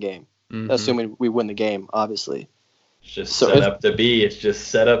the end of the game, assuming we win the game, obviously. It's just set up to be. It's just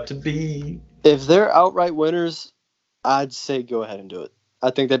set up to be. If they're outright winners, I'd say go ahead and do it.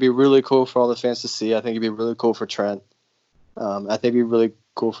 I think that'd be really cool for all the fans to see. I think it'd be really cool for Trent. I think it'd be really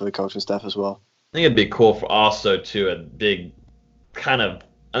cool for the coaching staff as well. I think it'd be cool for also, too, a big kind of,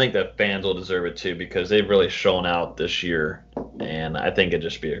 I think the fans will deserve it, too, because they've really shown out this year. And I think it'd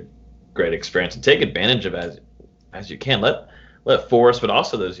just be a great experience. And take advantage of it as you can. Let Forrest, but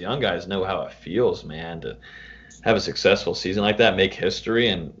also those young guys know how it feels, man, to have a successful season like that, make history,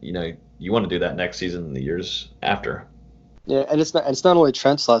 and you want to do that next season and the years after. Yeah, and it's not only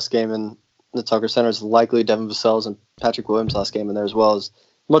Trent's last game in the Tucker Center, it's likely Devin Vassell's and Patrick Williams' last game in there as well. As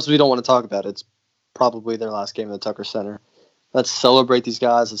much as we don't want to talk about it, it's probably their last game in the Tucker Center. Let's celebrate these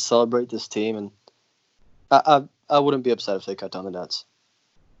guys, let's celebrate this team, and I wouldn't be upset if they cut down the nets.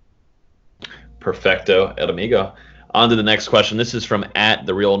 Perfecto, El Amigo. On to the next question. This is from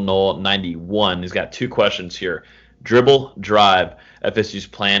 @TheRealNoel91. He's got 2 questions here. Dribble, drive. FSU's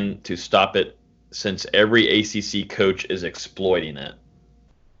plan to stop it since every ACC coach is exploiting it.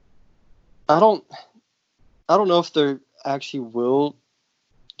 I don't know if they actually will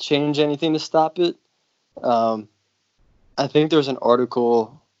change anything to stop it. I think there's an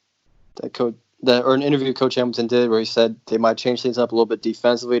article or an interview Coach Hamilton did where he said they might change things up a little bit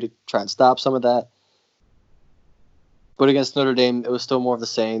defensively to try and stop some of that. But against Notre Dame, it was still more of the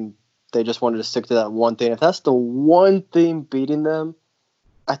same. They just wanted to stick to that one thing. If that's the one thing beating them,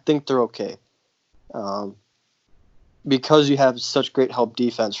 I think they're okay. Because you have such great help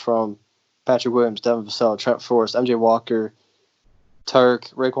defense from Patrick Williams, Devin Vassell, Trent Forrest, MJ Walker, Turk,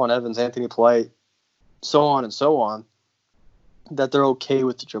 Raekwon Evans, Anthony Polite, so on, that they're okay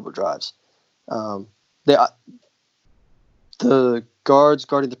with the dribble drives. The guards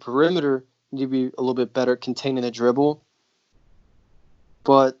guarding the perimeter need to be a little bit better at containing the dribble.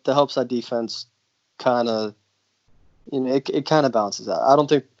 But the help side defense kind of, it kind of balances out. I don't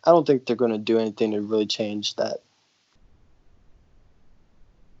think they're going to do anything to really change that.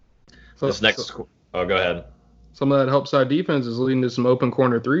 Go ahead. Some of that help side defense is leading to some open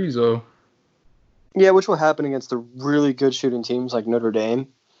corner threes, though. Yeah, which will happen against the really good shooting teams like Notre Dame.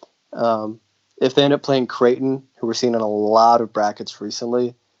 If they end up playing Creighton, who we're seeing in a lot of brackets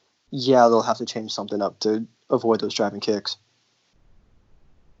recently, yeah, they'll have to change something up to avoid those driving kicks.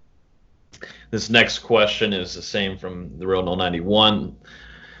 This next question is the same from the Real 91.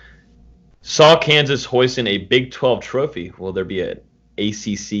 Saw Kansas hoisting a Big 12 trophy. Will there be an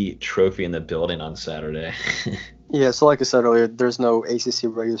ACC trophy in the building on Saturday? Yeah, so like I said earlier, there's no ACC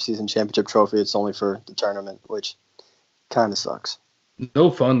regular season championship trophy. It's only for the tournament, which kind of sucks. No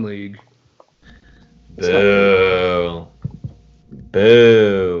fun league. Boo.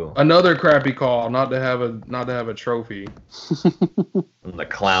 Boo. Another crappy call not to have a trophy. And the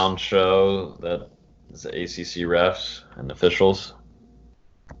clown show that is the ACC refs and officials.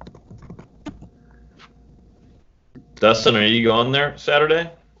 Dustin, are you going there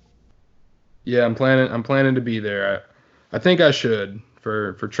Saturday? Yeah, I'm planning to be there. I think I should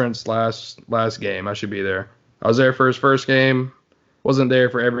for Trent's last game. I should be there. I was there for his first game. Wasn't there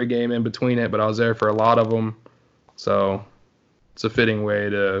for every game in between it, but I was there for a lot of them. So it's a fitting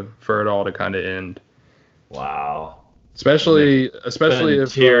way for it all to kind of end. Wow. Especially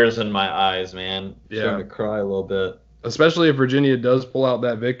if tears in my eyes, man. Yeah. Starting to cry a little bit. Especially if Virginia does pull out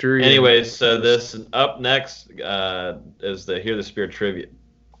that victory. Anyways, so this up next is the Hear the Spirit trivia.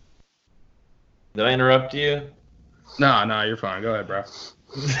 Did I interrupt you? Nah, you're fine. Go ahead, bro.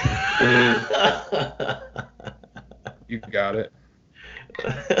 You got it.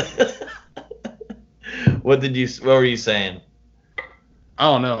 What were you saying? I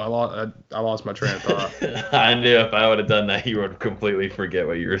don't know. I lost my train of thought. I knew if I would have done that, you would completely forget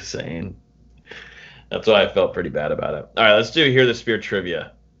what you were saying. That's why I felt pretty bad about it. All right, let's do Hear the Spirit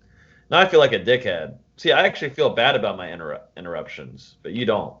trivia. Now I feel like a dickhead. See, I actually feel bad about my interruptions, but you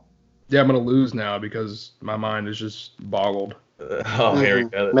don't. Yeah, I'm going to lose now because my mind is just boggled. Here we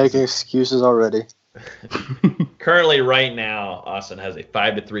go. Making excuses already. Currently, right now, Austin has a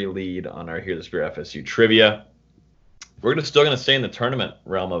 5-3 lead on our Hear the Spirit FSU trivia. We're still going to stay in the tournament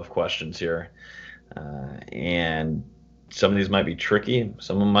realm of questions here. And some of these might be tricky.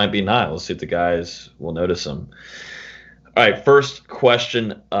 Some of them might be not. We'll see if the guys will notice them. All right, first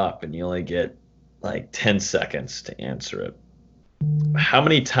question up, and you only get like 10 seconds to answer it. How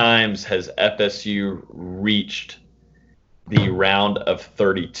many times has FSU reached the round of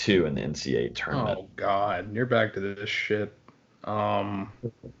 32 in the NCAA tournament? Oh, God. You're back to this shit. 7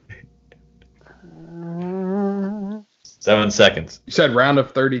 seconds. You said round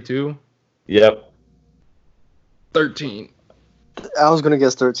of 32? Yep. 13. I was going to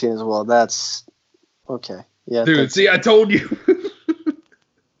guess 13 as well. That's okay. Yeah. Dude, 13. see, I told you.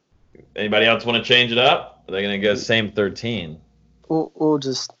 Anybody else want to change it up? Are they going to go same 13? We'll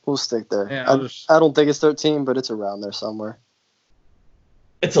stick there. Yeah, I don't think it's 13, but it's around there somewhere.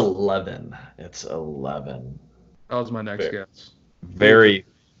 It's 11. It's 11. That was my next guess. Very,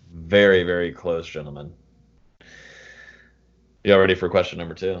 very, very close, gentlemen. You all ready for question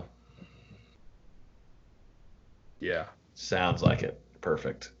number 2? Yeah. Sounds like it.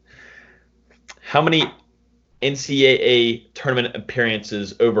 Perfect. How many NCAA tournament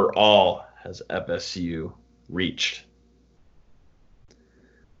appearances overall has FSU reached?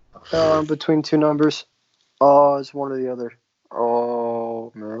 Between two numbers. Oh, it's one or the other.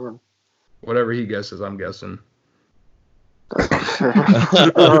 Oh, man. Whatever he guesses, I'm guessing.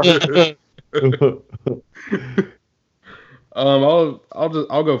 I'll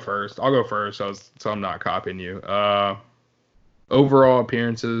go first. I'll go first, so I'm not copying you. Overall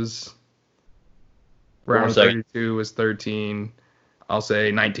appearances, round 32 is 13. I'll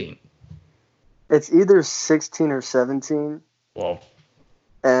say 19. It's either 16 or 17. Well,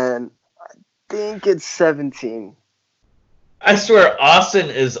 and I think it's 17. I swear, Austin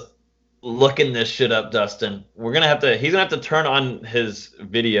is looking this shit up, Dustin. He's gonna have to turn on his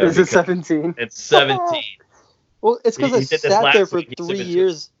video. Is it 17? It's 17. Well, it's because I sat there for 3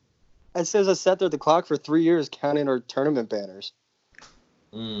 years. It says I sat there at the clock for 3 years counting our tournament banners.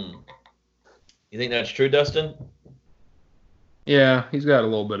 You think that's true, Dustin? Yeah, he's got a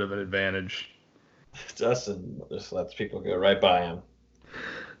little bit of an advantage. Dustin just lets people go right by him.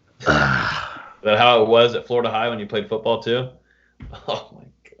 Is that how it was at Florida High when you played football too? Oh my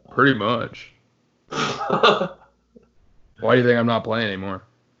god. Pretty much. Why do you think I'm not playing anymore?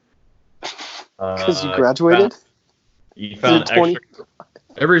 Because you graduated? You found extra.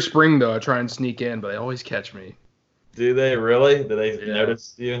 Every spring though, I try and sneak in, but they always catch me. Do they really? Do they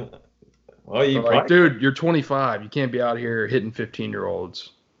notice you? Well, you like, dude, you're 25. You can't be out here hitting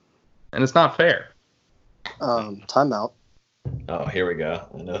 15-year-olds, and it's not fair. Timeout. Oh, here we go.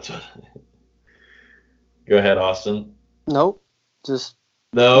 I know it's what... Go ahead, Austin. Nope. Just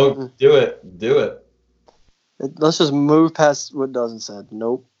no. Do it. Let's just move past what Dustin said.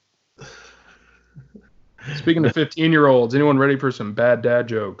 Nope. Speaking of 15-year-olds, anyone ready for some bad dad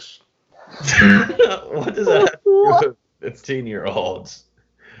jokes? What does that have to do with 15-year-olds?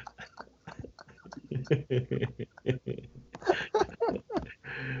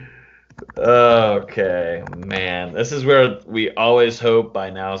 Okay, man. This is where we always hope by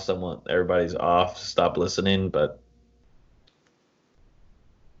now everybody's off, stop listening, but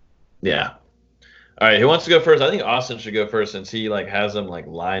yeah. All right, who wants to go first? I think Austin should go first since he has them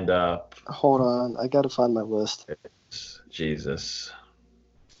lined up. Hold on, I gotta find my list. Jesus.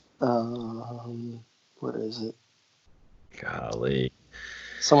 What is it? Golly.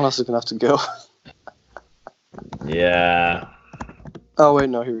 Someone else is gonna have to go. Yeah. Oh wait,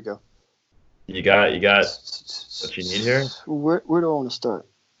 no, here we go. You got what you need here? Where do I want to start?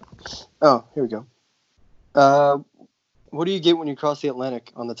 Oh, here we go. What do you get when you cross the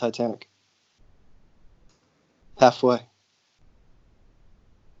Atlantic on the Titanic? Halfway.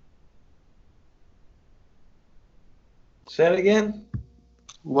 Say it again.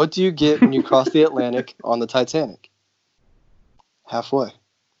 What do you get when you cross the Atlantic on the Titanic? Halfway.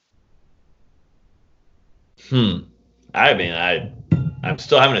 I mean, I'm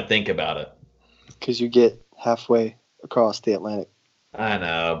still having to think about it. Because you get halfway across the Atlantic. I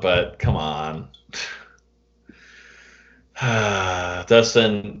know, but come on.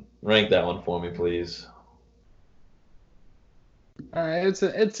 Dustin, rank that one for me, please. It's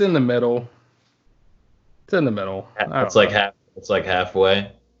in the middle. It's in the middle. It's like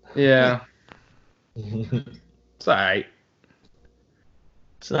halfway. Yeah. It's all right.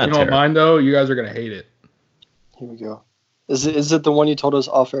 It's not you don't mind though? You guys are gonna hate it. Here we go. Is it the one you told us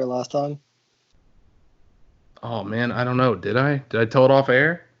off air last time? Oh man, I don't know. Did I tell it off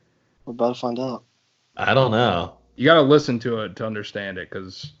air? We're about to find out. I don't know. You gotta listen to it to understand it,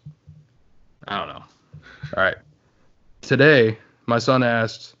 because I don't know. All right. Today, my son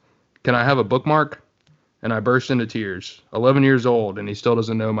asked, "Can I have a bookmark?" And I burst into tears. 11 years old, and he still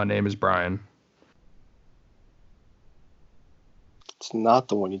doesn't know my name is Brian. It's not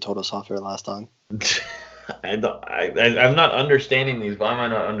the one you told us off air last time. I'm not understanding these. Why am I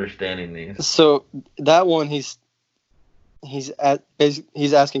not understanding these? So that one, he's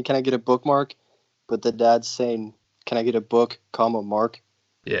asking, "Can I get a bookmark?" But the dad's saying, "Can I get a book, comma Mark?"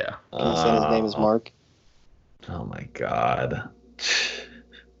 Yeah. He's saying his name is Mark. Oh my God.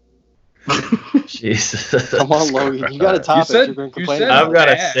 Jesus. Come on, Logan. You got a topic. You're going to complain. I've got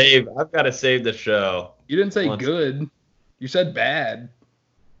to save the show. You didn't say good. You said bad.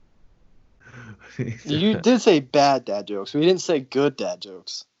 You did say bad dad jokes. We didn't say good dad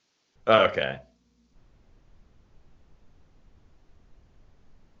jokes. Okay.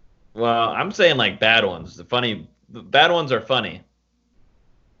 Well, I'm saying like bad ones. The bad ones are funny.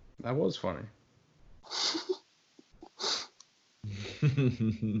 That was funny.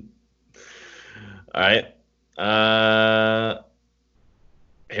 All right.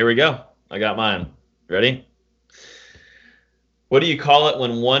 Here we go. I got mine. Ready? What do you call it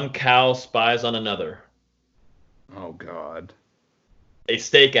when one cow spies on another? Oh, God. A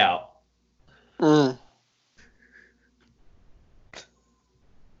stakeout.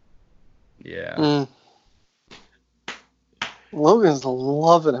 Yeah. Logan's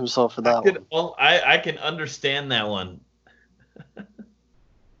loving himself for that one. Well, I can understand that one.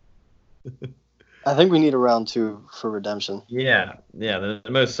 I think we need a round 2 for redemption. Yeah, there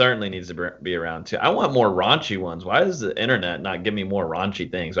most certainly needs to be a round 2. I want more raunchy ones. Why does the internet not give me more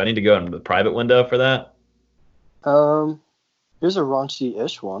raunchy things? I need to go into the private window for that? Here's a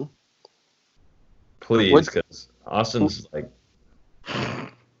raunchy-ish one. Please, because Austin's like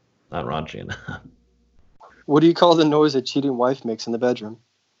not raunchy enough. What do you call the noise a cheating wife makes in the bedroom?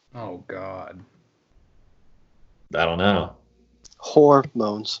 Oh, God. I don't know.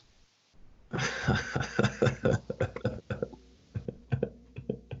 Hormones.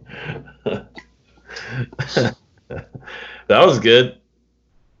 That was good.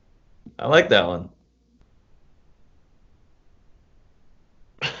 I like that one.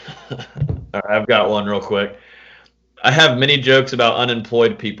 All right, I've got one real quick. I have many jokes about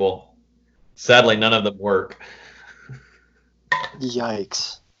unemployed people. Sadly, none of them work.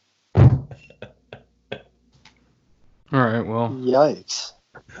 Yikes. All right, well. Yikes.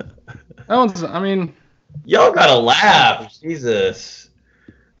 That one's, I mean. Y'all gotta laugh. Jesus.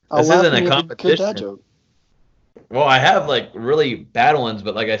 This isn't a competition. Joke. Well, I have like really bad ones,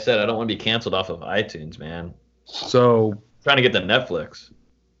 but like I said, I don't want to be canceled off of iTunes, man. So. I'm trying to get the Netflix.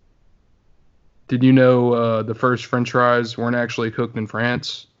 Did you know the first French fries weren't actually cooked in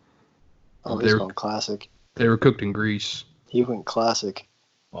France? Oh, he's going classic. They were cooked in Greece. He went classic.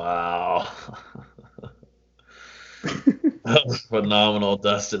 Wow. That was phenomenal,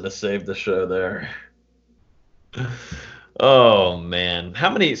 Dustin, to save the show there. Oh, man.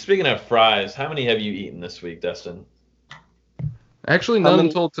 Speaking of fries, how many have you eaten this week, Dustin? Actually, none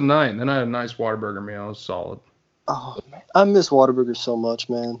until tonight. And then I had a nice Whataburger meal. It was solid. Oh, man. I miss Whataburger so much,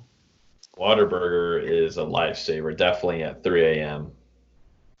 man. Whataburger is a lifesaver, definitely at 3 a.m.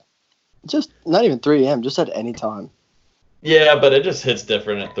 Just not even 3 a.m., just at any time. Yeah, but it just hits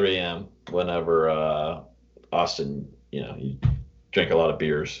different at 3 a.m. whenever Austin, you drink a lot of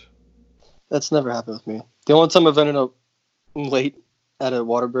beers. That's never happened with me. The only time I've ended up late at a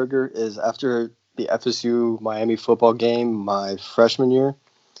Whataburger is after the FSU Miami football game my freshman year,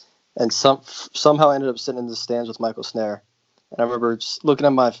 and somehow I ended up sitting in the stands with Michael Snare, And I remember just looking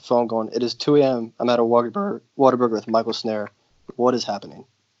at my phone going, it is 2 a.m. I'm at a Whataburger with Michael Snare. What is happening?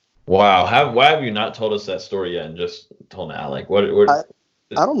 Wow. Why have you not told us that story yet and just told me, Alec? I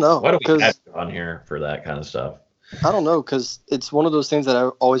don't know. Why do we have you on here for that kind of stuff? I don't know, because it's one of those things that I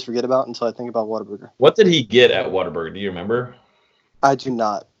always forget about until I think about Whataburger. What did he get at Whataburger? Do you remember? I do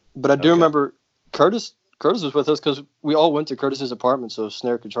not. But I do remember Curtis was with us because we all went to Curtis's apartment so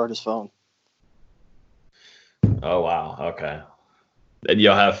Snare could charge his phone. Oh, wow. Okay. Did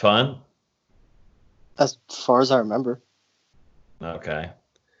y'all have fun? As far as I remember. Okay.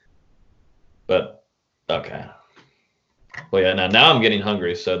 But, okay. Well, yeah, now I'm getting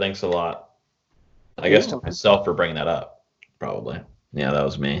hungry, so thanks a lot. I guess to myself for bringing that up, probably. Yeah, that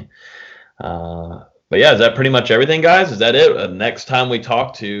was me. But yeah, is that pretty much everything, guys? Is that it? Next time we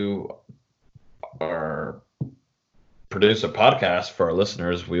talk to or produce a podcast for our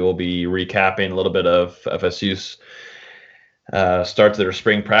listeners, we will be recapping a little bit of FSU's start to their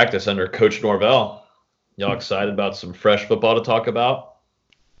spring practice under Coach Norvell. Y'all excited about some fresh football to talk about?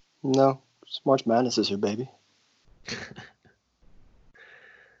 No, it's March Madness this year, baby.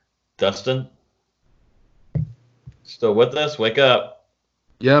 Dustin, still with us? Wake up.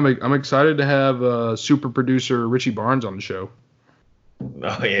 Yeah, I'm excited to have super producer Richie Barnes on the show.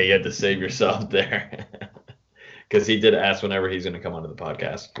 Oh, yeah, you had to save yourself there. Because he did ask whenever he's going to come onto the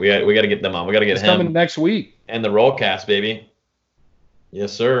podcast. We got to get them on. We got to get him. Coming next week. And the Rollcast, baby.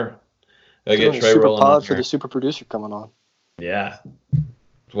 Yes, sir. Gotta get Trey super rolling pod for the super producer coming on. Yeah.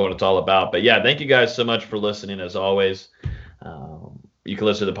 That's what it's all about. But, yeah, thank you guys so much for listening, as always. You can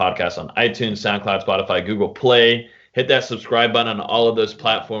listen to the podcast on iTunes, SoundCloud, Spotify, Google Play. Hit that subscribe button on all of those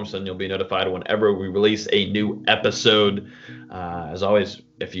platforms, and you'll be notified whenever we release a new episode. As always,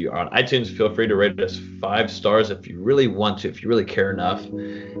 if you are on iTunes, feel free to rate us 5 stars if you really want to, if you really care enough.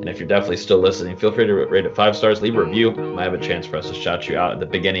 And if you're definitely still listening, feel free to rate it 5 stars, leave a review. You might have a chance for us to shout you out at the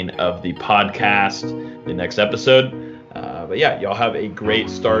beginning of the podcast, the next episode. But yeah, y'all have a great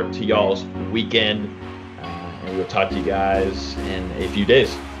start to y'all's weekend. And we'll talk to you guys in a few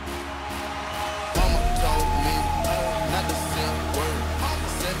days.